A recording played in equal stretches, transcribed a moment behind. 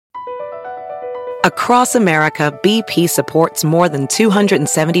Across America, BP supports more than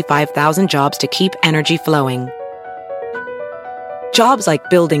 275,000 jobs to keep energy flowing. Jobs like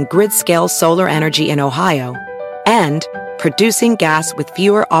building grid-scale solar energy in Ohio and producing gas with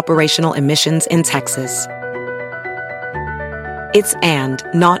fewer operational emissions in Texas. It's and,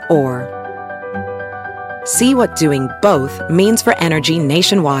 not or. See what doing both means for energy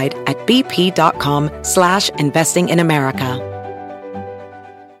nationwide at bp.com/investing in America.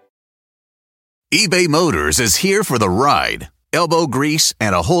 eBay Motors is here for the ride. Elbow grease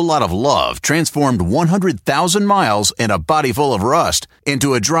and a whole lot of love transformed 100,000 miles and a body full of rust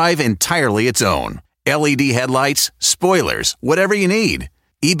into a drive entirely its own. LED headlights, spoilers, whatever you need.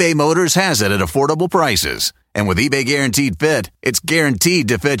 eBay Motors has it at affordable prices. And with eBay Guaranteed Fit, it's guaranteed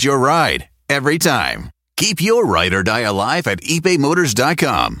to fit your ride every time. Keep your ride or die alive at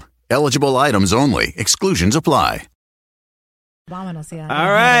ebaymotors.com. Eligible items only. Exclusions apply. Vámonos, yeah.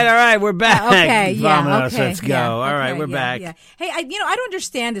 All right, we're back. Okay, yeah, Vámonos, okay, let's go. yeah, All right, okay, we're yeah, back. Yeah. Hey, I don't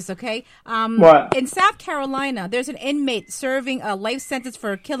understand this, okay? What? In South Carolina, there's an inmate serving a life sentence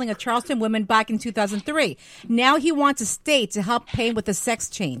for killing a Charleston woman back in 2003. Now he wants a state to help pay with a sex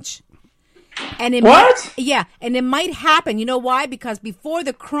change. And it What? And it might happen. You know why? Because before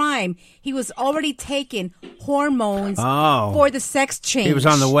the crime, he was already taking hormones for the sex change. He was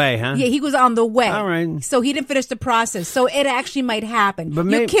on the way, huh? Yeah, he was on the way. All right. So he didn't finish the process. So it actually might happen. But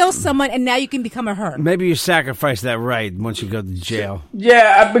you kill someone, and now you can become a her. Maybe you sacrifice that right once you go to jail.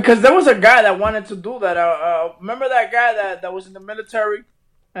 Yeah, because there was a guy that wanted to do that. Remember that guy that was in the military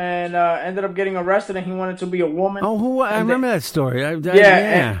and ended up getting arrested, and he wanted to be a woman? Oh, who? I remember that story.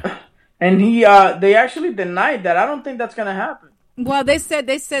 Yeah. And he, they actually denied that. I don't think that's gonna happen. Well, they said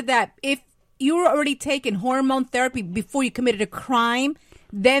that if you were already taking hormone therapy before you committed a crime,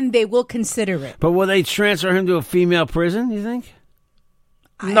 then they will consider it. But will they transfer him to a female prison? You think?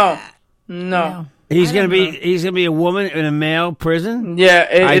 No. He's gonna be a woman in a male prison. Yeah,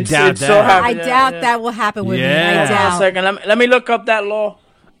 I doubt that. So I doubt that will happen with me. I Hold on a doubt. second. Let me look up that law.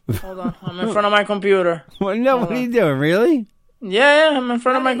 Hold on. I'm in front of my computer. What are you doing? Really? Yeah, I'm in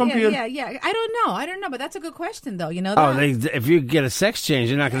front of my computer. Yeah. I don't know, but that's a good question, though. You know. Oh, that? if you get a sex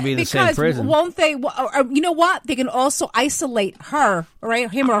change, you're not going to be in the same Because prison. won't they? You know what? They can also isolate her, right?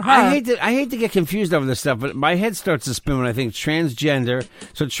 Him or her. I hate to get confused over this stuff, but my head starts to spin when I think transgender.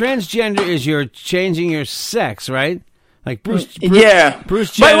 So transgender is you're changing your sex, right? Like Bruce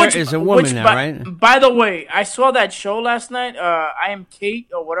Jenner is a woman now, right? By the way, I saw that show last night. I Am Kate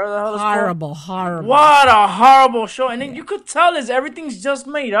or whatever the hell it's called. Horrible. What a horrible show. And then you could tell everything's just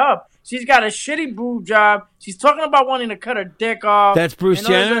made up. She's got a shitty boob job. She's talking about wanting to cut her dick off. That's Bruce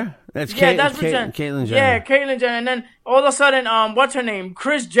Jenner? That's Caitlyn Jenner. Yeah, Caitlyn Jenner. And then all of a sudden, what's her name?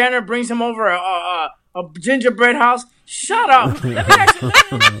 Kris Jenner brings him over a gingerbread house. Shut up. Let me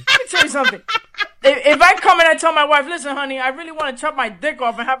tell you something. If I come and I tell my wife, listen, honey, I really want to chop my dick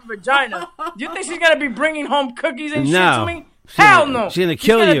off and have a vagina, do you think she's going to be bringing home cookies and shit to me? Hell no. She's going to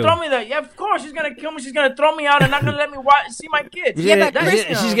kill you. Throw me there. Yeah, of course she's going to kill me. She's going to throw me out and not going to let me see my kids. She's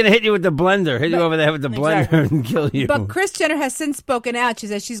going to hit you with the blender. Hit you over the head with the blender and kill you. But Kris Jenner has since spoken out. She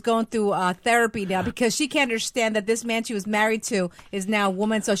says she's going through therapy now because she can't understand that this man she was married to is now a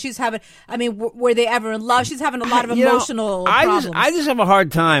woman. So she's having, were they ever in love? She's having a lot of emotional problems. I just have a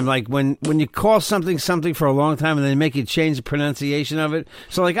hard time, like, when you call something for a long time and then make you change the pronunciation of it.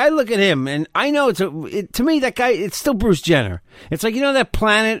 So, like, I look at him and I know to me, that guy, it's still Bruce Jenner. It's like, you know that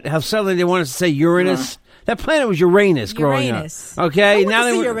planet, how suddenly they want us to say Uranus? That planet was Uranus growing up. Okay? Now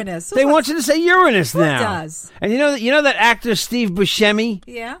they Uranus. They want you to say Uranus now. Who does? And you know that actor Steve Buscemi?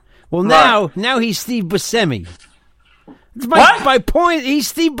 Yeah. Well, now he's Steve Buscemi. It's my point. He's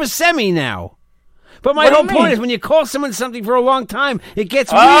Steve Buscemi now. But my whole point is when you call someone something for a long time, it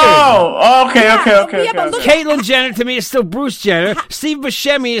gets weird. Oh, okay. Caitlyn Jenner to me is still Bruce Jenner. Steve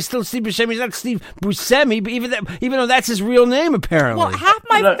Buscemi is still Steve Buscemi. He's not Steve Buscemi, but even though that's his real name, apparently. Well, half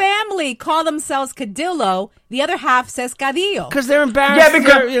my family call themselves Cadillo. The other half says Cadillo. Because they're embarrassed.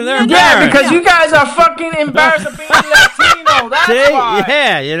 Yeah, because you guys are fucking embarrassed of being Latino. That's why.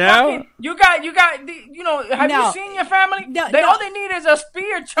 Yeah, you know. Fucking, you got. Have you seen your family? All they need is a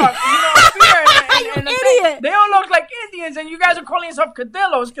spear chuck. A spear. And idiot. They all look like Indians, and you guys are calling yourself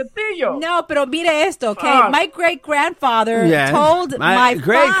Cadillo. It's Cadillo. No, pero mira esto, okay? My great-grandfather told my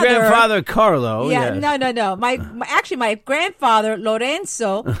great-grandfather Carlo. Yeah, yes. No. My grandfather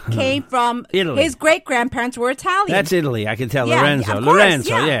Lorenzo came from Italy. His great-grandparents were Italian. That's Italy. I can tell. Yeah, Lorenzo. of course,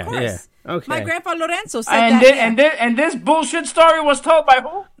 Lorenzo. Yeah. Okay. My grandfather Lorenzo said and this bullshit story was told by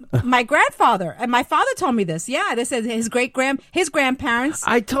who? My grandfather and my father told me this. Yeah, they said his grandparents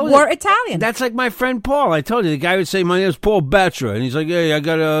were Italian. That's like my friend Paul. I told you the guy would say, "My name's Paul Batra," and he's like, "Hey, I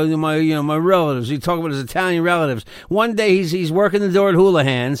got my relatives." He talk about his Italian relatives. One day he's working the door at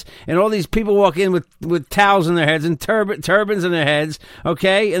Houlihan's, and all these people walk in with towels in their heads and turbans in their heads.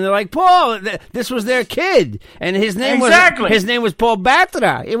 Okay, and they're like, "Paul, this was their kid, and his name was Paul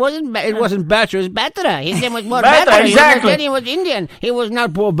Batra. It wasn't Batra, it was Batra. His name was Paul Batra. Exactly. He was Indian. He was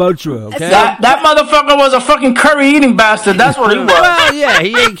not Paul Batra." Okay, that motherfucker was a fucking curry eating bastard. That's what he was. Well, yeah,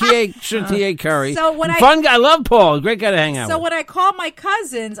 he ate curry. So Fun guy, I love Paul. Great guy to hang out with. So when I call my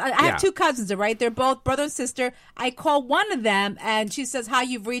cousins, I have two cousins, right? They're both brother and sister. I call one of them, and she says, "Hi,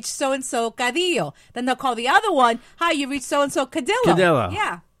 you've reached so and so Cadillo." Then they'll call the other one, "Hi, you reached so and so Cadillo." Cadillo.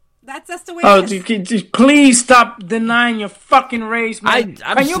 Yeah. That's the way it is. Please stop denying your fucking race, man.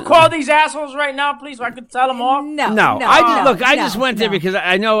 Can you call these assholes right now, please, so I can tell them off? No. I just went there because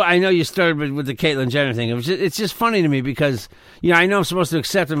I know you started with the Caitlyn Jenner thing. It's just funny to me because I know I'm supposed to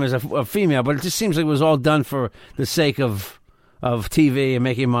accept him as a female, but it just seems like it was all done for the sake of TV and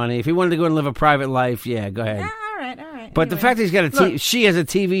making money. If he wanted to go and live a private life, yeah, go ahead. All right. But the fact that he's got she has a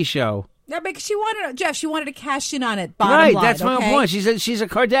TV show. Yeah, because she wanted to cash in on it. Right, line, that's my point. She's a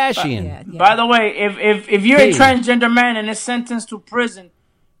Kardashian. Yeah. By the way, if you're a transgender man and is sentenced to prison,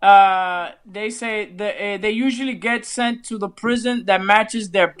 they say they usually get sent to the prison that matches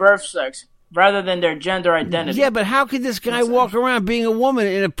their birth sex rather than their gender identity. Yeah, but how could this guy walk around being a woman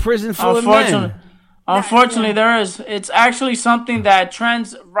in a prison full of men? Unfortunately, there is. It's actually something that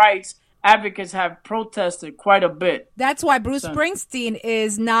trans rights advocates have protested quite a bit. That's why Bruce Springsteen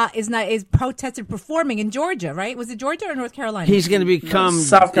is protested performing in Georgia, right? Was it Georgia or North Carolina? He's going to become.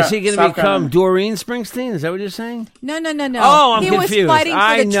 Is he going to become Doreen Springsteen? Is that what you're saying? No. Oh, I'm confused. He was fighting for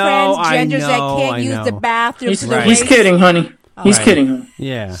the transgenders that can't use the bathroom. He's kidding, honey. He's kidding, honey.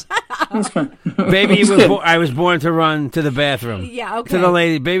 Yeah. Baby, I was born to run to the bathroom. Yeah, okay. To the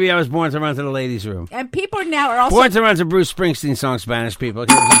lady. Baby, I was born to run to the ladies' room. And people now are also born to run to Bruce Springsteen song, Spanish people.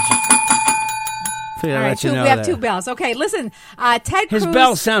 All right, we have 2 bells. Okay, listen, Ted Cruz. His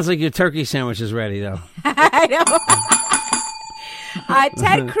bell sounds like your turkey sandwich is ready, though. I know.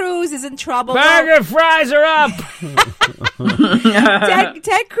 Ted Cruz is in trouble. Burger fries are up.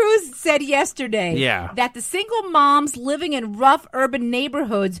 Ted Cruz said yesterday that the single moms living in rough urban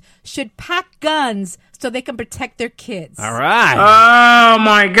neighborhoods should pack guns so they can protect their kids. All right. Oh,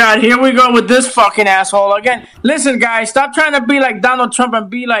 my God. Here we go with this fucking asshole again. Listen, guys, stop trying to be like Donald Trump and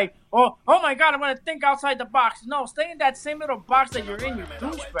be like, oh my God, I'm going to think outside the box. No, stay in that same little box that you're in, you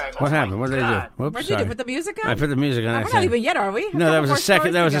douchebag. What happened? What did I do? Whoops, what did you do? Put the music on? I put the music on. We're not even yet, are we? No, that was a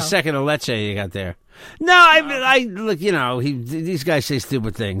second. That was a second of leche you got there. No, I look. These guys say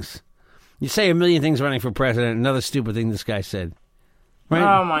stupid things. You say a million things running for president. Another stupid thing this guy said. Right?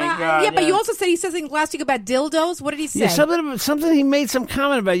 Oh my God! Yeah, but you also said he said something last week about dildos. What did he say? Yeah, something. He made some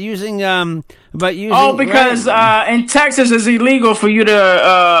comment about using. Oh, because in Texas it's illegal for you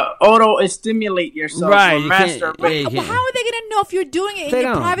to auto-stimulate yourself. Right. Or masturbate. Well, how are they going to know if you're doing it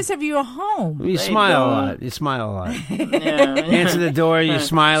in the privacy of your home? You smile a lot. Answer the door. You're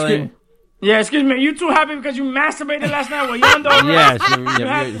smiling. Yeah, excuse me. You too happy because you masturbated last night? Well, you're under arrest.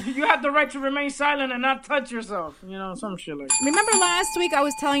 Yes. You have the right to remain silent and not touch yourself. Some shit like that. Remember last week I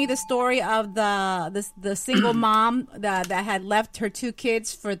was telling you the story of the single mom that had left her 2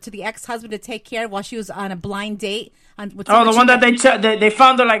 kids to the ex-husband to take care of while she was on a blind date. The one that they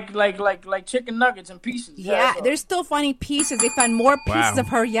found her like chicken nuggets in pieces. Yeah, they're still finding pieces. They found more pieces of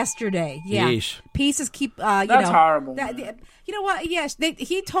her yesterday. Yeah, Yeesh. Pieces keep. That's horrible. You know what? Yes,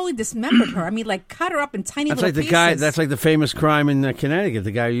 he totally dismembered her. I mean, like cut her up in tiny little pieces. That's like the famous crime in Connecticut.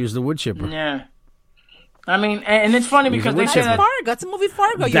 The guy who used the wood chipper. Yeah. I mean, and it's funny because they say that Fargo. It's a movie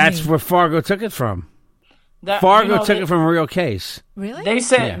Fargo. That's where Fargo took it from. Fargo took it from a real case. Really? They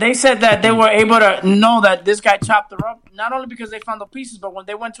said that they were able to know that this guy chopped her up, not only because they found the pieces, but when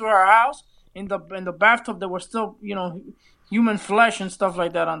they went to her house in the bathtub, there were still human flesh and stuff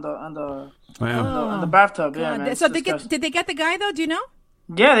like that on the bathtub. God. Yeah, man. So did they get the guy though? Do you know?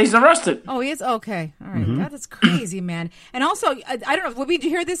 Yeah, he's arrested. Oh, he is? Okay. All right. Mm-hmm. God, that's crazy, man. And also, I don't know, did you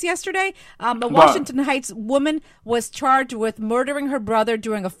hear this yesterday? A Washington Heights woman was charged with murdering her brother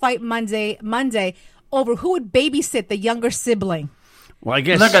during a fight Monday over who would babysit the younger sibling. Well, I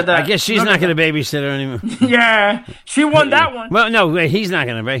guess she's not going to babysit her anymore. Yeah, she won that one. Well, no, he's not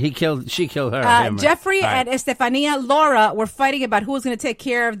going to. She killed her. Jeffrey and Estefania Laura were fighting about who was going to take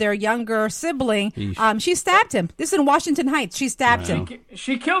care of their younger sibling. She stabbed him. This is in Washington Heights. She stabbed him.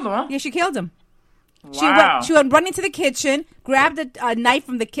 She killed him, huh? Yeah, she killed him. Wow. She went running to the kitchen, grabbed a knife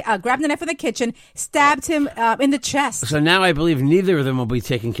from the kitchen, stabbed him in the chest. So now I believe neither of them will be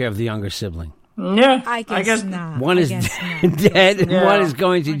taking care of the younger sibling. Yeah, I guess not. One is dead, and one is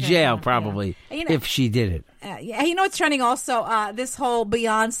going to jail probably if she did it. Yeah, you know what's trending also? This whole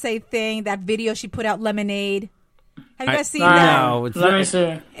Beyonce thing, that video she put out, Lemonade. Have you guys seen that? No, let me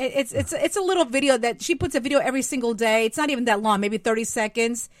see. It's a little video that she puts a video every single day. It's not even that long, maybe 30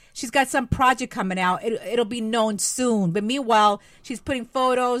 seconds. She's got some project coming out. It'll be known soon. But meanwhile, she's putting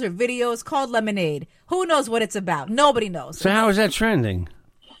photos or videos called Lemonade. Who knows what it's about? Nobody knows. So how is that trending?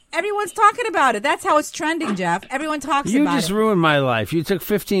 Everyone's talking about it. That's how it's trending, Jeff. Everyone talks about it. You just ruined my life. You took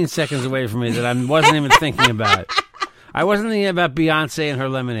 15 seconds away from me that I wasn't even thinking about. I wasn't thinking about Beyonce and her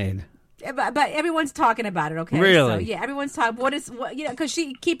Lemonade. But everyone's talking about it, okay? Really? So, yeah, everyone's talking. Because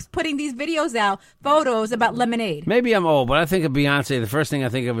she keeps putting these videos out, photos about Lemonade. Maybe I'm old, but I think of Beyonce. The first thing I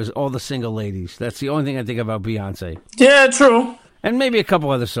think of is all the single ladies. That's the only thing I think about Beyonce. Yeah, true. And maybe a couple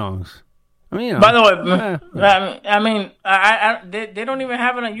other songs. I mean, By the way, they don't even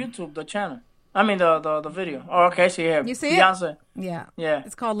have it on YouTube, the channel. I mean, the video. Oh, okay, so yeah. You see Beyonce. it? Yeah. Yeah.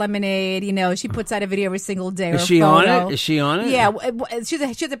 It's called Lemonade. She puts out a video every single day. Is she on it? Is she on it? Yeah. She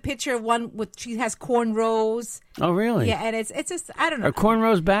has a picture of one she has cornrows. Oh, really? Yeah, and it's just, I don't know. Are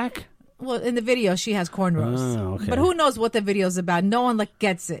cornrows back? Well, in the video, she has cornrows. Oh, okay. But who knows what the video's about? No one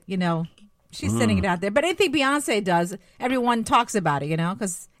gets it, She's sending it out there. But anything Beyonce does, everyone talks about it,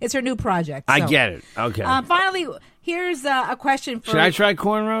 because it's her new project. So. I get it. Okay. Finally, here's a question for... Should I try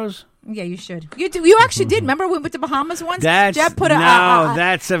cornrows? Yeah, you should. You actually did. Remember when we went to Bahamas once? Jeff put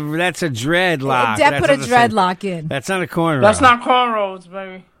that's a dreadlock. Jeff put a dreadlock in. That's not a cornrow. That's not cornrows,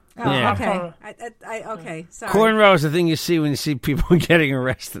 baby. Oh, yeah. Okay. Okay, sorry. Cornrow is the thing you see when you see people getting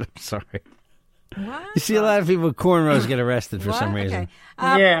arrested. I'm sorry. What? You see a lot of people with cornrows get arrested for some reason.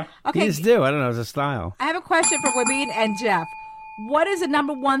 Okay. Yeah. Okay. You just do. I don't know. It's a style. I have a question for Wabine and Jeff. What is the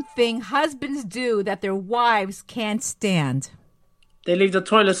number one thing husbands do that their wives can't stand? They leave the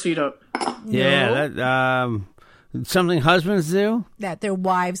toilet seat up. Yeah, that something husbands do that their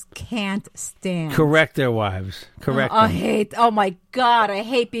wives can't stand. Correct their wives. Correct. Oh my God, I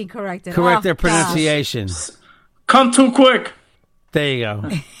hate being corrected. Correct their pronunciation. Come too quick. There you go.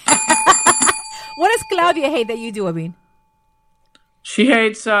 What does Claudia hate that you do, Wabine? She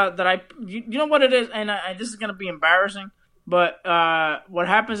hates that you know what it is, and this is gonna be embarrassing. But what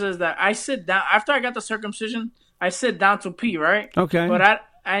happens is that I sit down after I got the circumcision. I sit down to pee, right? Okay. But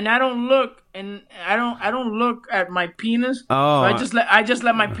I don't look, and I don't look at my penis. Oh. So I just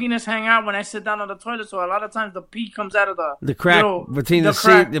let my penis hang out when I sit down on the toilet. So a lot of times the pee comes out of the crack between the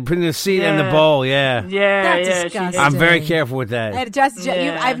seat and the bowl. Yeah. Yeah. That's disgusting. I'm very careful with that.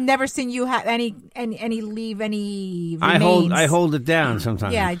 I've never seen you have any leave any remains. I hold it down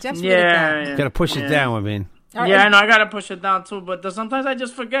sometimes. Yeah, Jeff's really down. Got to push it down. I mean. Yeah, I know. I gotta push it down too, but sometimes I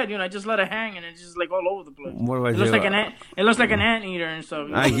just forget. I just let it hang, and it's just like all over the place. What do I do? It looks like an anteater and stuff.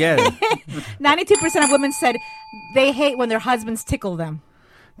 I get it. 92% of women said they hate when their husbands tickle them.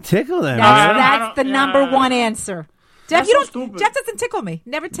 Tickle them? That's the number one answer. Jeff, stupid. Jeff doesn't tickle me.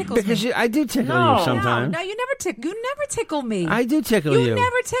 Never tickles me. Because I do tickle you sometimes. No, you never tickle me. I do tickle you. You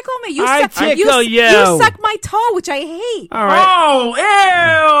never tickle me. You tickle you. You suck my toe, which I hate. All right. Oh,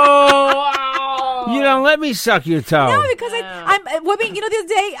 ew! You don't let me suck your toe. No, because I'm. The other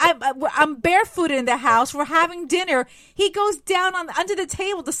day I'm barefooted in the house. We're having dinner. He goes down under the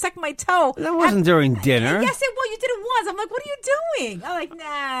table to suck my toe. That wasn't during dinner. Yes, it was. You did it once. I'm like, what are you doing? I'm like,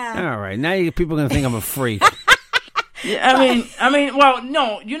 nah. All right, now people are gonna think I'm a freak. Yeah, I mean, well,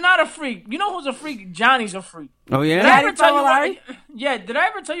 no, you're not a freak. You know who's a freak? Johnny's a freak. Oh, yeah? Did I ever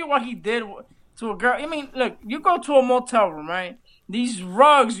tell you what he did to a girl? I mean, look, you go to a motel room, right? These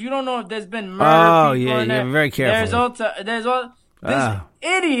rugs, you don't know if there's been murder people in there. You're very careful. This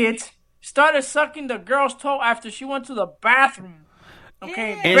idiot started sucking the girl's toe after she went to the bathroom.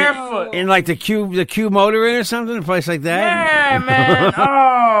 Okay, barefoot. In like the Q Motor Inn or something, a place like that? Yeah, man.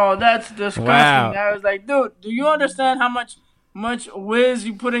 Oh, that's disgusting. Wow. I was like, dude, do you understand how much whiz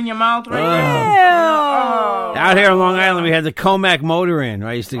you put in your mouth right now? Out here in Long Island, we had the Comac Motor Inn.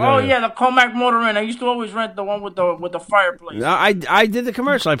 I used to go. Oh, yeah, the Comac Motor Inn. I used to always rent the one with the fireplace. I did the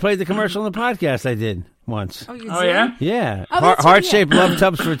commercial. I played the commercial in the podcast I did once. Oh, you did? Oh, yeah? Yeah. Heart-shaped love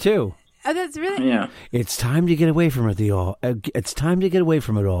tubs for two. Oh, that's really... Yeah. It's time to get away from it all. It's time to get away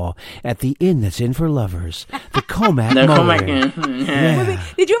from it all at the inn that's in for lovers. The Comac Motor Inn. Yeah.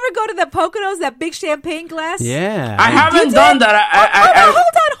 Did you ever go to the Poconos, that big champagne glass? Yeah. I haven't done that.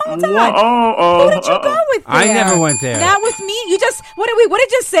 Hold on. Who did you go with there? I never went there. Not with me? What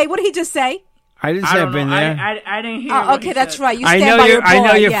did he just say? I didn't say I've been there. I didn't hear. Okay, that's right. You I stand know by your boy. I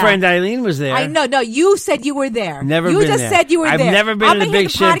know your friend Eileen was there. I know. No, you said you were there. Never you been just there. said you were I've there. never been in the big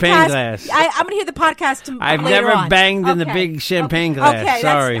champagne glass. I'm going to hear the podcast I've later never on. banged in the big champagne glass. Okay,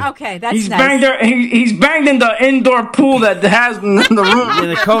 Sorry. That's he's nice. He's banged in the indoor pool that has in the room. In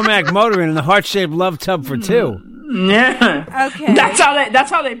the Comac Motor in the heart-shaped love tub for two. Yeah. Okay.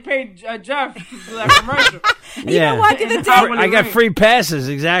 That's how they paid Jeff for that commercial. You know what? The other day, I got free passes.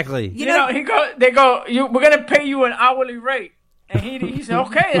 Exactly. They go. We're gonna pay you an hourly rate. And he said,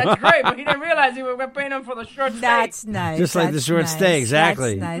 okay, that's great. But he didn't realize we were paying him for the short stay. That's nice. Just like the short stay,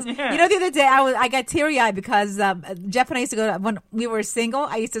 exactly. That's nice. Yeah. You know, the other day I got teary-eyed because Jeff and I used to go, when we were single,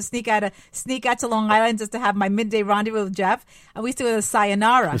 I used to sneak out to Long Island just to have my midday rendezvous with Jeff. And we used to go to the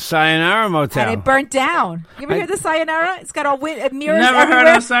Sayonara. The Sayonara Motel. And it burnt down. You ever hear the Sayonara? It's got all mirrors Never everywhere.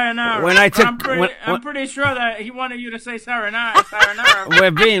 heard of Sayonara. When I took, I'm pretty sure that he wanted you to say Sayonara.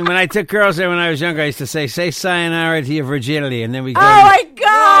 When I took girls there when I was younger, I used to say Sayonara to your virginity, and then we go. Oh, my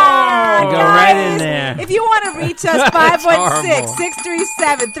God. Go right in there. If you want to reach us,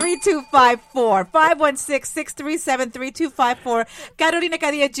 516-637-3254. 516-637-3254.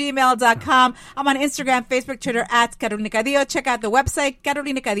 CarolinaCadillo@gmail.com. I'm on Instagram, Facebook, Twitter, @CarolinaCadillo. Check out the website,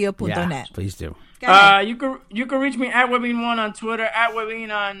 carolinacadillo.net. Yeah, please do. You can reach me at Webin1 on Twitter, at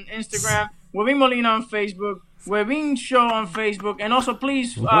Webin on Instagram, Webin Molina on Facebook, Webin Show on Facebook, and also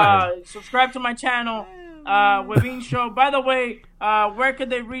please subscribe to my channel, Webin Show. By the way, where could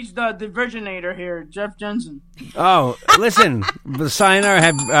they reach the Virginator here, Jeff Jensen? Oh, listen, the Sayonara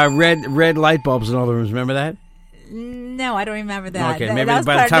had red light bulbs in all the rooms. Remember that? No, I don't remember that. Okay, that maybe was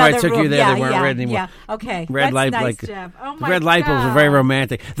by the time I took room. you there, they weren't red anymore. Yeah, okay. Red That's light, nice, like Jeff. Oh the my red light bulbs God. were very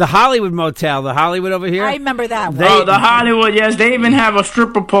romantic. The Hollywood Motel, the Hollywood over here. I remember that one. The Hollywood, yes, they even have a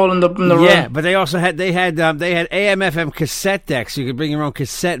stripper pole in the room. Yeah, but they also had AM/FM cassette decks. You could bring your own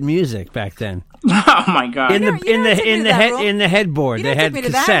cassette music back then. Oh my God! In the headboard, they had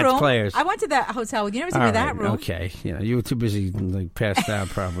cassette players. I went to that hotel. You never took me to that room. Okay, you were too busy, like passed out,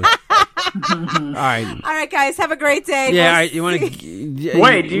 probably. All right, guys, have a great day. Yeah, all right, you want to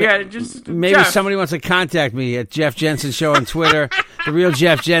wait? You got just maybe Jeff. Somebody wants to contact me at Jeff Jensen Show on Twitter, The Real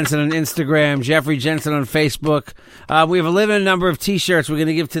Jeff Jensen on Instagram, Jeffrey Jensen on Facebook. We have a limited number of T-shirts we're going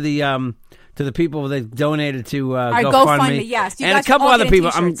to give to the people that donated to GoFundMe. Yes, and a couple other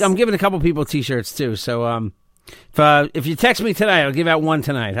people. I'm giving a couple people T-shirts too. So if you text me tonight, I'll give out one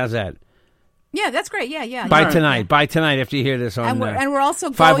tonight. How's that? Yeah, that's great. Yeah. By tonight after you hear this on. And we're also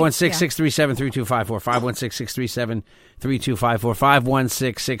 516-637-3254. 516-637-3254.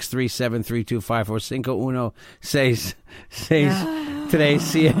 516-637-3254. Cinco uno seis today's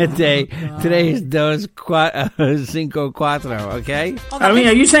siete. Today's dos cinco cuatro. Okay. I mean,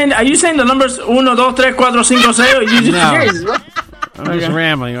 are you saying the numbers 1, 2, 3, 4, 5, 6? No. I'm just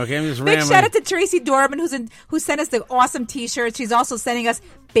rambling, okay? Big shout out to Tracy Dorman, who sent us the awesome T-shirts. She's also sending us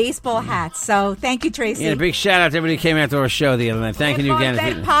baseball hats. So thank you, Tracy. Yeah, a big shout out to everybody who came out to our show the other night. Thanking you again.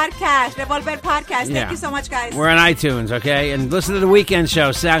 Revolver Podcast. Thank you so much, guys. We're on iTunes, okay? And listen to the weekend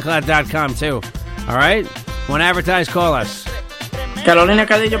show, SoundCloud.com too. All right? Want to advertise? Call us.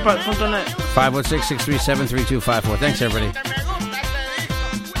 CarolinaCadillo.net. 516-637-3254. Thanks, everybody.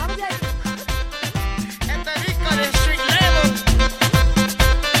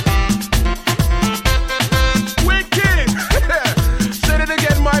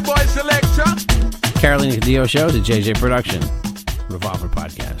 Carolina Cadillo Show is a JJ production. Revolver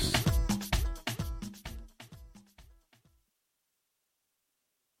Podcast.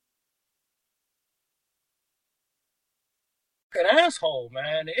 An asshole,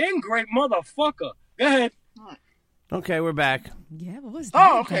 man. Ingrate motherfucker. Go ahead. Okay, we're back. Yeah, what was that?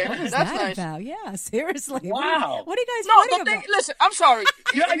 Oh, okay. What was That's that nice. about? Yeah, seriously. Wow. What are you guys No, fighting the thing. about? Listen, I'm sorry.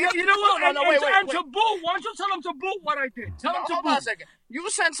 You know what? No, wait. And to boot, why don't you tell him to boot what I did? Tell him to Hold boot. on a second. You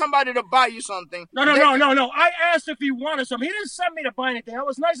sent somebody to buy you something. No. I asked if he wanted something. He didn't send me to buy anything. I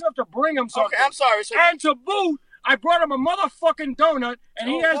was nice enough to bring him something. Okay, I'm sorry. So And to boot, I brought him a motherfucking donut, and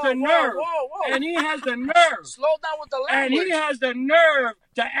he has the nerve. Whoa. And he has the nerve. Slow down with the And language. he has the nerve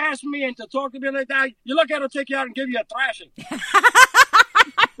to ask me and to talk to me like that. You look at him, take you out and give you a thrashing.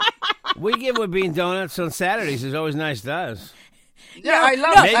 We give Webin donuts on Saturdays. It's always nice to us. Yeah, I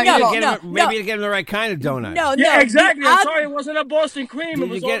love it. Maybe to get him the right kind of donut. Yeah, exactly. I'm sorry, it wasn't a Boston cream. It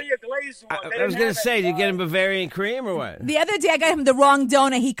was only a glazed one. I was going to say, did you get him Bavarian cream or what? The other day I got him the wrong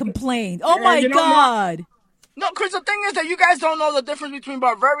donut. He complained. Oh, my God. No, because the thing is that you guys don't know the difference between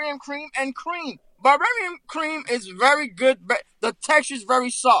Bavarian cream and cream. Bavarian cream is very good, but the texture is very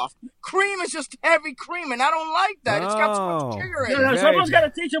soft. Cream is just heavy cream, and I don't like that. It's got too much sugar in it. Someone's got to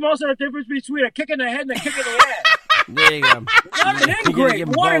teach him also the difference between a kick in the head and a kick in the ass. There you go. Not an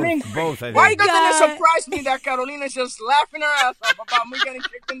Ingrid. What an Ingrid. Both, I think. Why doesn't it surprise me that Carolina's just laughing her ass off about me getting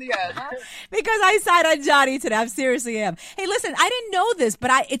kicked in the ass? Huh? Because I side on Johnny today. I seriously am. Hey, listen, I didn't know this,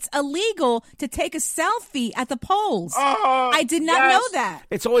 but it's illegal to take a selfie at the polls. I did not know that.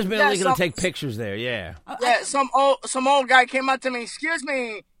 It's always been illegal to take pictures there, yeah. Yeah, some old guy came up to me, excuse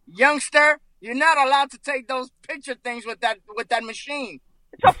me, youngster, you're not allowed to take those picture things with that machine.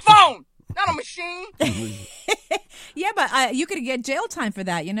 It's a phone, not a machine. Yeah, but you could get jail time for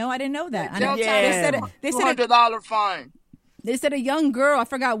that. You know, I didn't know that. Jail time. They said $200 fine. They said a young girl, I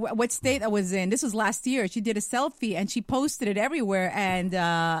forgot what state I was in. This was last year. She did a selfie and she posted it everywhere. And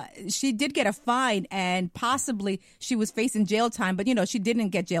she did get a fine and possibly she was facing jail time. But, you know, she didn't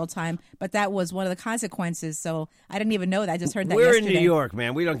get jail time. But that was one of the consequences. So I didn't even know that. I just heard that We're yesterday. in New York,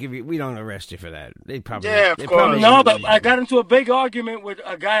 man. We don't arrest you for that. They probably. Yeah, of course. No, but I got into a big argument with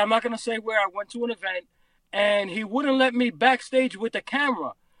a guy. I'm not going to say where. I went to an event and he wouldn't let me backstage with the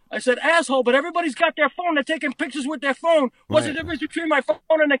camera. I said, asshole, but everybody's got their phone. They're taking pictures with their phone. What's the difference between my phone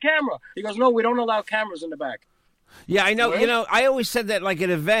and the camera? He goes, no, we don't allow cameras in the back. Yeah, I know. What? You know, I always said that, like at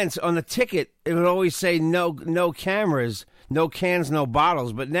events on the ticket, it would always say no cameras, no cans, no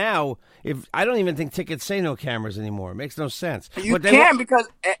bottles. But now, I don't even think tickets say no cameras anymore. It makes no sense. You can because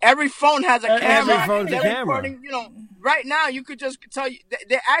every phone has a camera. Every phone's a camera. You know, right now you could just tell you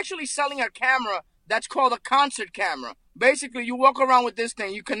they're actually selling a camera that's called a concert camera. Basically, you walk around with this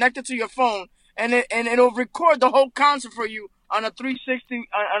thing, you connect it to your phone, and it'll record the whole concert for you on a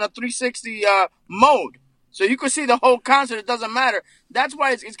 360 mode. So you can see the whole concert. It doesn't matter. That's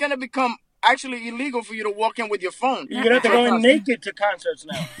why it's going to become actually illegal for you to walk in with your phone. You're going to have to go in naked to concerts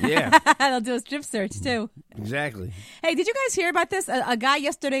now. Yeah. They'll do a strip search, too. Exactly. Hey, did you guys hear about this? A guy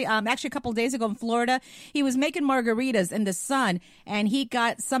yesterday, actually a couple of days ago in Florida, he was making margaritas in the sun, and he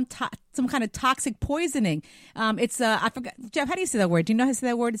got some kind of toxic poisoning. It's I forgot, Jeff, how do you say that word? Do you know how to say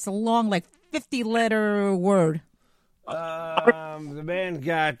that word? It's a long, like 50-letter word. The man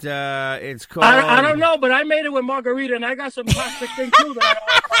got it's called. I don't know, but I made it with margarita, and I got some toxic thing too. I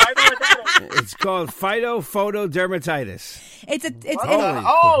know what that is. It's called phytophotodermatitis. It's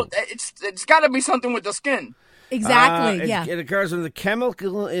got to be something with the skin. Exactly. Yeah. It occurs when the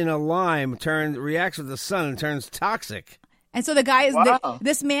chemical in a lime reacts with the sun and turns toxic. And so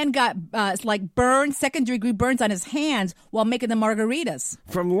this man got like burns, second-degree burns on his hands while making the margaritas.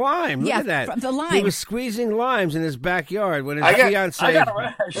 From lime. Look at that. From the lime. He was squeezing limes in his backyard when his fiancée. I got a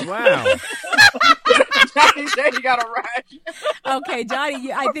rash. Wow. Johnny said he got a rash. Okay,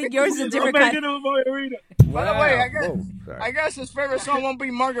 Johnny, I think yours is a different Don't kind. make it a margarita. By the way, I guess his favorite song won't be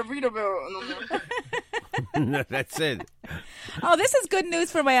Margaritaville. No, that's it. Oh, this is good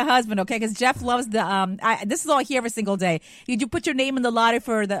news for my husband, okay? Because Jeff loves the. This is all he every single day. You put your name in the lottery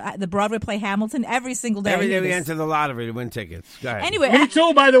for the Broadway play Hamilton every single day. Every day we enter the lottery to win tickets. Go ahead. Anyway, Me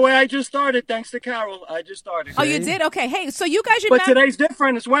too, by the way. I just started, thanks to Carol. I just started. Oh, you did? Okay. Hey, so you guys But remember? today's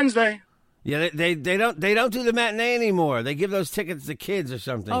different. It's Wednesday. Yeah, they don't do the matinee anymore. They give those tickets to kids or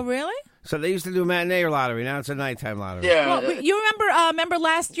something. Oh, really? So they used to do a matinee lottery. Now it's a nighttime lottery. Yeah. Well, you remember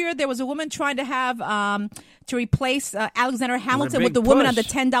last year there was a woman trying to have to replace Alexander Hamilton with the woman on the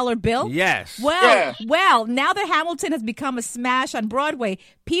 $10 bill? Yes. Well, now that Hamilton has become a smash on Broadway,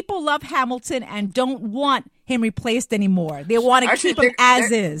 people love Hamilton and don't want him replaced anymore. They want to keep him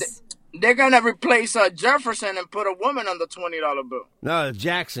as is. They're going to replace Jefferson and put a woman on the $20 bill. No,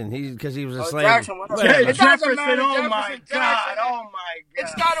 Jackson. Because he was a slave. Jackson. Jefferson, Jefferson, oh my God. Jackson. Oh my God. It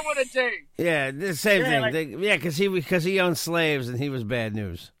started with a J. Yeah, the same thing. Because he owned slaves and he was bad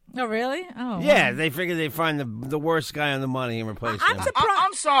news. Oh, really? Oh, yeah, they figured they'd find the worst guy on the money and replace him.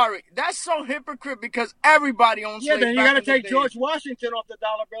 I'm sorry. That's so hypocrite because everybody owns slaves. Yeah, then you got to take George Washington off the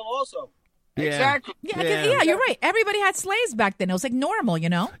dollar bill also. Yeah. Exactly. Yeah, you're right. Everybody had slaves back then. It was like normal, you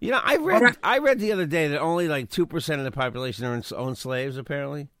know? You know, I read the other day that only like 2% of the population own slaves,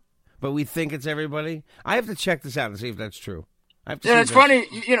 apparently. But we think it's everybody. I have to check this out and see if that's true. It's funny.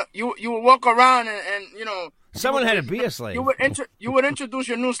 You would walk around and you know. Someone had to be a slave. You would introduce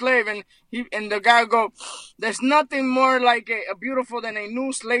your new slave, and the guy would go, "There's nothing more like a beautiful than a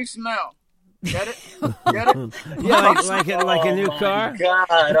new slave smell." Get it? Yeah, like a new car. God,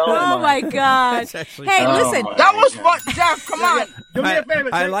 oh my God! Hey, listen, that was fun, Jeff. Come on, do me a favor.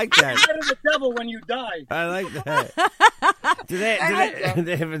 I like that. Get in the devil when you die. I like that. Do they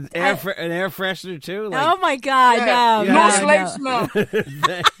have an air freshener too? Like, oh my God! No slave smell.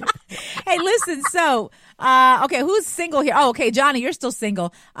 Hey, listen. So, okay, who's single here? Oh, okay, Johnny, you're still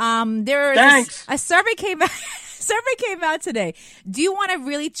single. Thanks. A survey came out. Survey came out today. Do you want to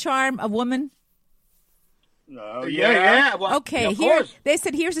really charm a woman? Yeah. Well, okay, here they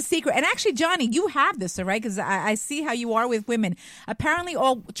said here's a secret, and actually, Johnny, you have this, all right? Because I see how you are with women. Apparently,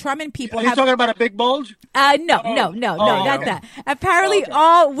 all charming people. Are you talking about a big bulge? No, not that. Apparently,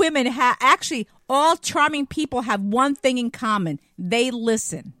 all women actually all charming people have one thing in common: they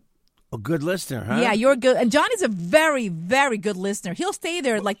listen. A good listener, huh? Yeah, you're good. And Johnny's a very, very good listener. He'll stay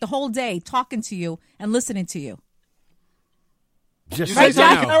there like the whole day talking to you and listening to you. Just like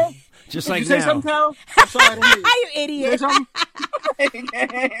now. Just like now. Did you say something, Carol? I'm sorry, I didn't hear you. You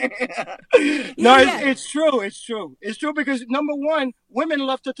idiot. No, it's true. It's true. It's true because, number one, women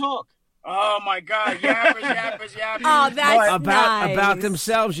love to talk. Oh, my God. Yappers. Oh, that's nice. About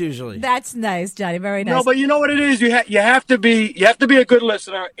themselves, usually. That's nice, Johnny. Very nice. No, but you know what it is? You have to be a good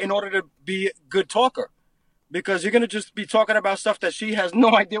listener in order to be a good talker. Because you're going to just be talking about stuff that she has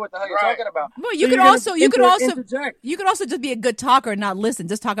no idea what the hell you're talking about. Well, you could also just be a good talker and not listen.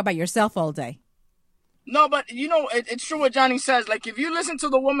 Just talk about yourself all day. No, but it's true what Johnny says. Like, if you listen to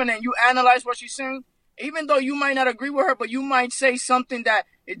the woman and you analyze what she's saying, even though you might not agree with her, but you might say something that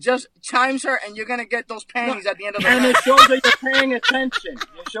it just chimes her, and you're going to get those panties at the end of the night. And it shows that you're paying attention.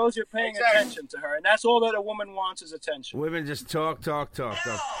 It shows you're paying attention to her, and that's all that a woman wants is attention. Women just talk. That's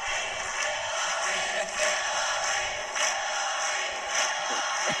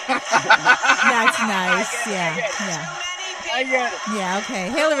nice. Yeah. I get it. Yeah, okay.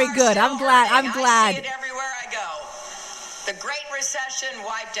 Hillary, good. I'm glad. I see it everywhere I go. The Great Recession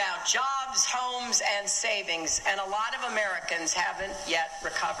wiped out jobs, homes, and savings, and a lot of Americans haven't yet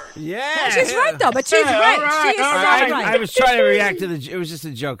recovered. Yeah. No, she's right, though, but she's right. She is right. I was trying to react to it was just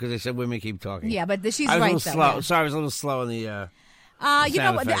a joke because I said women keep talking. Yeah, but she's right, though. I was a little slow. Yeah. Sorry, I was a little slow on the... you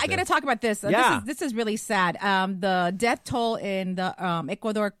know what? I got to talk about this. This is really sad. The death toll in the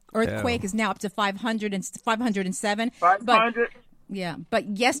Ecuador earthquake is now up to 507. 500.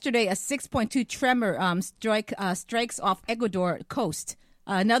 But yesterday a 6.2 tremor strikes off Ecuador coast.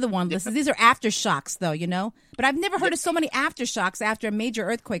 Another one. These are aftershocks, though, you know. But I've never heard of so many aftershocks after a major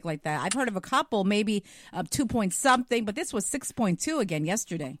earthquake like that. I've heard of a couple, maybe 2 point something, but this was 6.2 again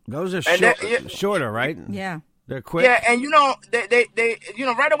yesterday. Those are shorter, right? Yeah. They're quick. Yeah, and they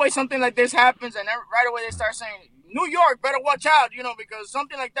right away something like this happens, and right away they start saying, New York, better watch out, because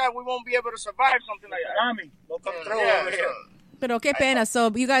something like that, we won't be able to survive something like that. But okay, pena. So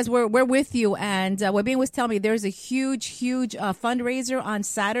you guys, we're with you, and Webin was telling me there's a huge fundraiser on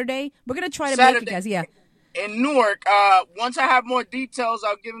Saturday. We're gonna try to make it, guys. Yeah. In Newark. Once I have more details,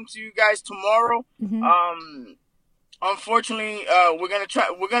 I'll give them to you guys tomorrow. Mm-hmm. Unfortunately, we're gonna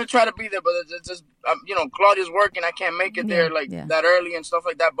try to be there, but it's just Claudia's working. I can't make it there that early and stuff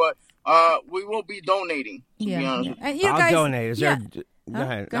like that. But we will be donating. To be honest, and I'll donate. Go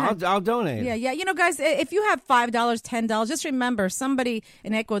ahead. I'll donate. Yeah. Guys, if you have $5, $10, just remember somebody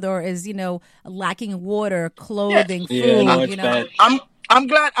in Ecuador is lacking water, clothing, food. Bad. I'm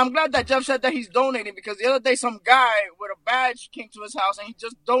glad that Jeff said that he's donating, because the other day some guy with a badge came to his house and he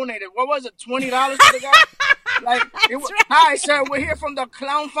just donated. What was it? $20 for the guy? Hi, sir. We're here from the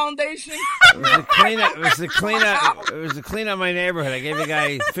Clown Foundation. It was the clean up my neighborhood. I gave the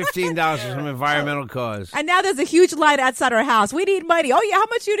guy $15 for some environmental cause. And now there's a huge light outside our house. We need money. Oh yeah, how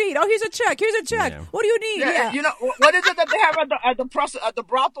much you need? Oh, here's a check. Yeah. What do you need? Yeah. What is it that they have at the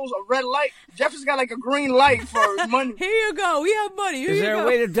brothels? A red light. Jeff has got like a green light for money. Here you go. We have money. Is there a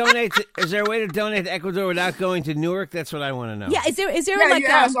way to donate? Is there a way to donate to Ecuador without going to Newark? That's what I want to know. Yeah. Is there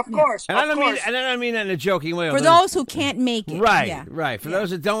yes, of course. And I don't mean that in a joking way. For those who can't make it. Right. For those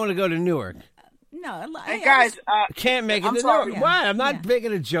that don't want to go to Newark. No. Hey, guys. Can't make it to Newark. Why? I'm not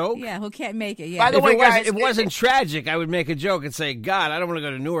making a joke. Yeah, who can't make it. Yeah. By the way, guys, it wasn't tragic, I would make a joke and say, God, I don't want to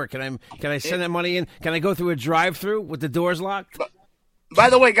go to Newark. Can I send that money in? Can I go through a drive-through with the doors locked? By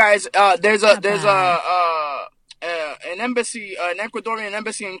the way, guys, there's an embassy, an Ecuadorian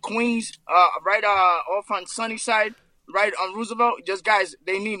embassy in Queens, right off on Sunnyside, right on Roosevelt. Just guys,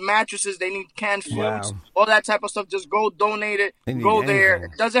 they need mattresses, they need canned foods, all that type of stuff. Just go donate it. Go there.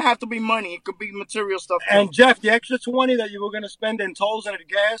 It doesn't have to be money. It could be material stuff. And Jeff, the extra $20 that you were going to spend in tolls and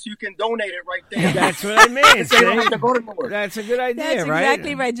gas, you can donate it right there. That's what I mean. So you don't have to go to Newark. That's a good idea, That's right?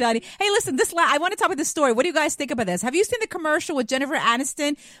 Exactly right, Johnny. Hey, listen, I want to talk about this story. What do you guys think about this? Have you seen the commercial with Jennifer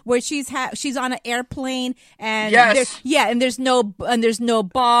Aniston where she's on an airplane and there's no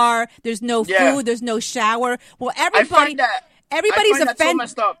bar, there's no food, there's no shower. Well, everybody's offended.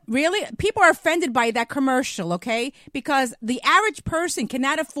 So really? People are offended by that commercial, okay? Because the average person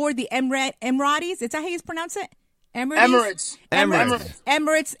cannot afford the Emiratis. Is that how you pronounce it? Emirates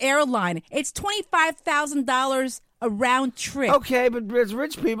Airline. It's $25,000 a round trip. Okay, but it's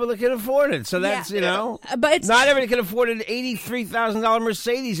rich people that can afford it. So that's, but it's not everybody can afford an $83,000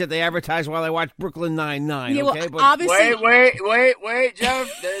 Mercedes that they advertise while they watch Brooklyn Nine-Nine. Yeah, Okay, well, but obviously, wait, Jeff.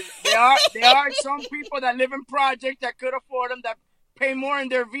 There are some people that live in projects that could afford them that pay more in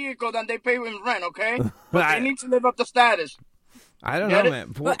their vehicle than they pay in rent. Okay, but they need to live up to status. I don't know,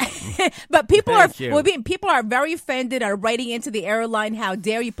 man. But people people are very offended, are writing into the airline, how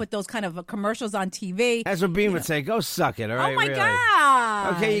dare you put those kind of commercials on TV. As what Bean would say, go suck it, all right? Oh, my really.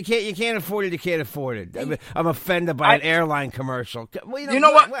 God. Okay, you can't afford it, you can't afford it. I'm offended by an airline commercial. You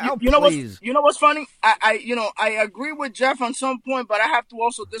know what's funny? I agree with Jeff on some point, but I have to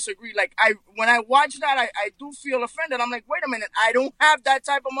also disagree. Like, when I watch that, I do feel offended. I'm like, wait a minute, I don't have that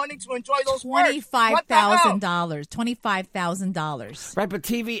type of money to enjoy those $25,000. $25,000. Right, but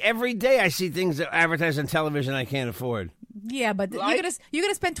TV, every day I see things advertised on television I can't afford. Yeah, but you're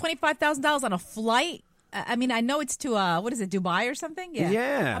gonna spend $25,000 on a flight. I mean, I know it's to what is it, Dubai or something?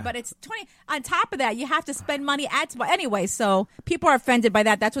 Yeah. But it's 20. On top of that, you have to spend money at Dubai anyway. So people are offended by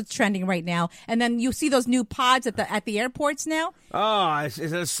that. That's what's trending right now. And then you see those new pods at the airports now. Oh, is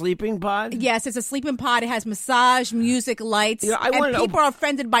it a sleeping pod? Yes, it's a sleeping pod. It has massage, music, lights, and people are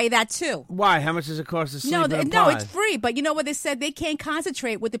offended by that too. Why? How much does it cost to sleep in a pod? No, it's free. But you know what they said? They can't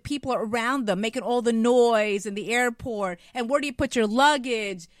concentrate with the people around them, making all the noise in the airport. And where do you put your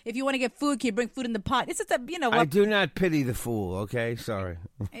luggage? If you want to get food, can you bring food in the pod? It's just I do not pity the fool, okay? Sorry.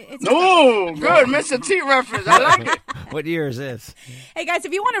 No, good. Mr. T reference. I like it. What year is this? Hey, guys,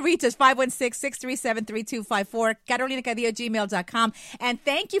 if you want to reach us, 516-637-3254, CarolinaCadillo@gmail.com. And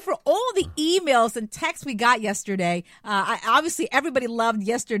thank you for all the emails and texts we got yesterday. Obviously, everybody loved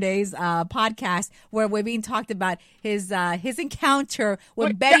yesterday's podcast where Webin talked about his encounter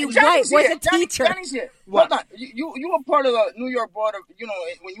when Betty White was a teacher. Hold on. You were part of the New York board of,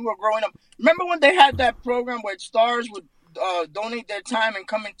 when you were growing up. Remember when they had that program where stars would donate their time and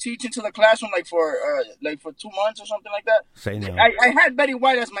come and teach into the classroom for 2 months or something like that? Say no. I had Betty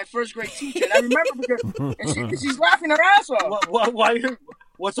White as my first grade teacher, and I remember because she's laughing her ass off. Why?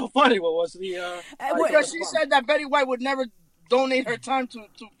 What's so funny? What was the? Because she said that Betty White would never donate her time to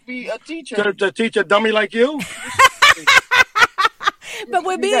be a teacher. To teach a dummy like you. But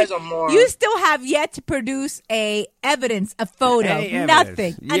with me, you still have yet to produce a photo.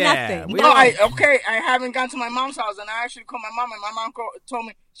 Nothing. Yeah, nothing. I haven't gone to my mom's house, and I actually called my mom, and my mom told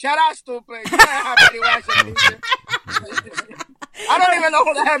me, "Shut up, stupid. You don't have Betty White as a teacher." I don't even know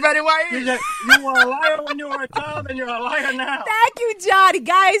who the hell Betty White is. You were a liar when you were a child, and you're a liar now. Thank you, Johnny.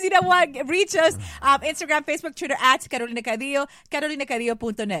 Guys, you know what? Reach us. Instagram, Facebook, Twitter, @Carolina Cadillo,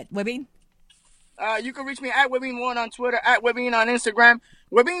 carolinacadillo.net. Webin? You can reach me at Webin1 on Twitter, at Webin on Instagram,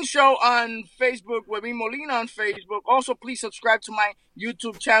 Webin Show on Facebook, Webin Molina on Facebook. Also, please subscribe to my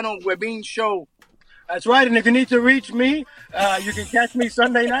YouTube channel, Webin Show. That's right. And if you need to reach me, you can catch me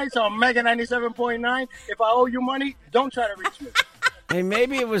Sunday nights on Mega 97.9. If I owe you money, don't try to reach me. Hey,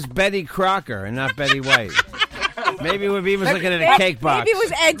 maybe it was Betty Crocker and not Betty White. Maybe Webin was looking at a cake box. Maybe it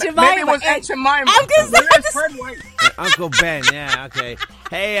was Aunt Jemima. Maybe it was Aunt Jemima. Fred White. Uncle Ben, yeah, okay.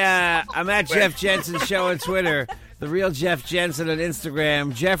 Hey, I'm at Jeff Jensen Show on Twitter, The Real Jeff Jensen on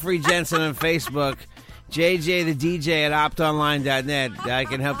Instagram, Jeffrey Jensen on Facebook, JJ the DJ at optonline.net. I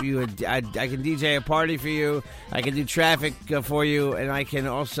can help you. I can DJ a party for you. I can do traffic for you, and I can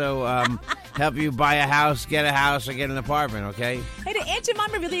also help you buy a house, get a house, or get an apartment, okay? Hey, did Aunt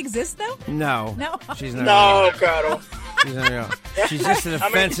Jemima really exist, though? No. She's not real. Carol. She's not real. She's just an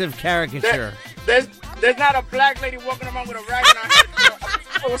offensive caricature. There's not a black lady walking around with a rag in her head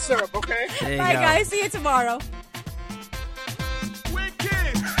full of syrup, okay? Bye, guys. See you tomorrow.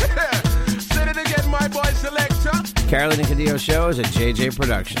 Say it again, my boy selector. Carolina Cadillo Show is a JJ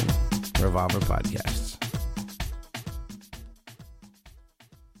production. Revolver Podcasts.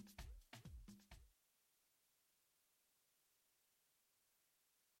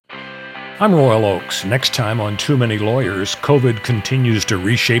 I'm Royal Oakes. Next time on Too Many Lawyers, COVID continues to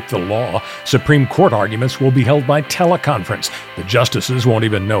reshape the law. Supreme Court arguments will be held by teleconference. The justices won't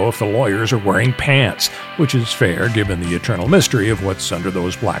even know if the lawyers are wearing pants, which is fair given the eternal mystery of what's under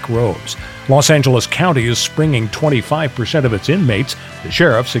those black robes. Los Angeles County is springing 25% of its inmates. The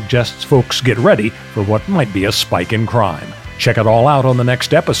sheriff suggests folks get ready for what might be a spike in crime. Check it all out on the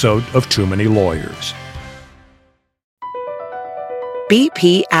next episode of Too Many Lawyers.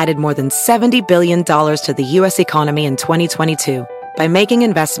 BP added more than $70 billion to the U.S. economy in 2022 by making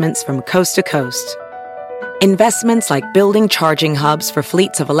investments from coast to coast. Investments like building charging hubs for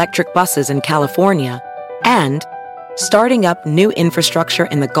fleets of electric buses in California and starting up new infrastructure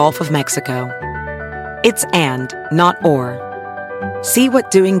in the Gulf of Mexico. It's and, not or. See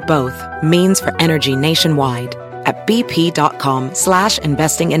what doing both means for energy nationwide at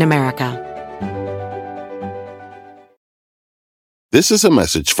bp.com/investing in America. This is a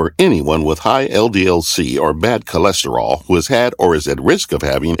message for anyone with high LDL-C or bad cholesterol who has had or is at risk of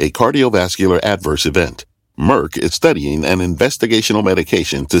having a cardiovascular adverse event. Merck is studying an investigational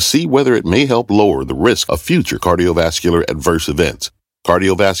medication to see whether it may help lower the risk of future cardiovascular adverse events.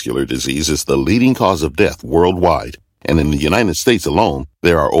 Cardiovascular disease is the leading cause of death worldwide, and in the United States alone,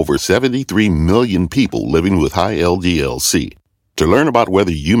 there are over 73 million people living with high LDL-C. To learn about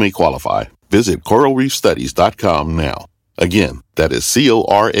whether you may qualify, visit CoralReefStudies.com now. Again, that is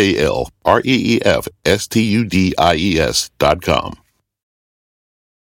CoralReefStudies.com.